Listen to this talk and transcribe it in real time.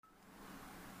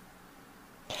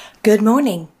Good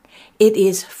morning. It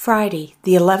is Friday,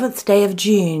 the 11th day of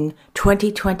June,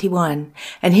 2021,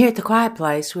 and here at the Quiet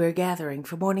Place we are gathering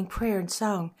for morning prayer and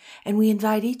song, and we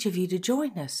invite each of you to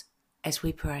join us as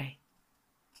we pray.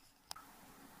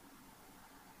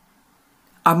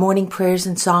 Our morning prayers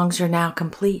and songs are now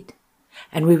complete,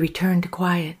 and we return to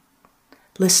quiet,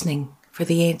 listening for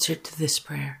the answer to this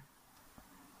prayer.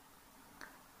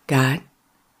 God,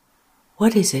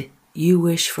 what is it you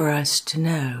wish for us to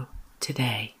know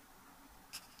today?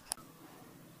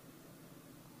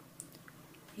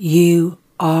 You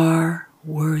are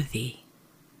worthy.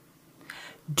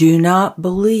 Do not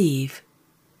believe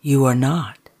you are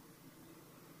not.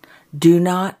 Do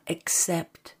not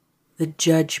accept the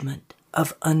judgment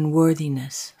of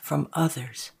unworthiness from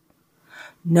others,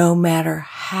 no matter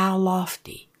how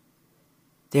lofty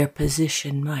their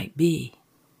position might be.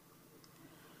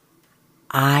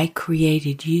 I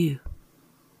created you.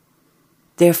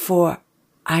 Therefore,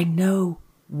 I know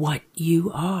what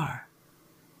you are.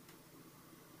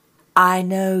 I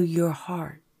know your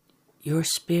heart, your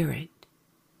spirit,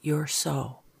 your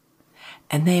soul,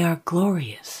 and they are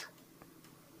glorious.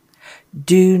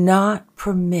 Do not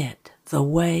permit the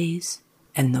ways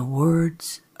and the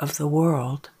words of the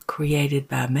world created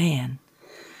by man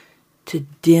to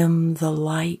dim the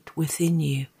light within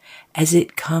you as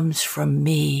it comes from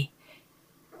me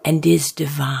and is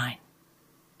divine.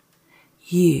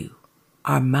 You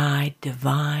are my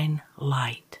divine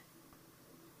light.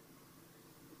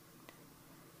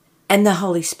 And the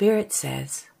Holy Spirit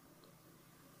says,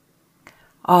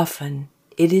 often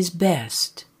it is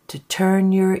best to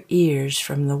turn your ears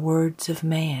from the words of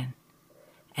man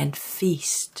and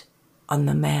feast on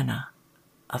the manna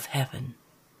of heaven.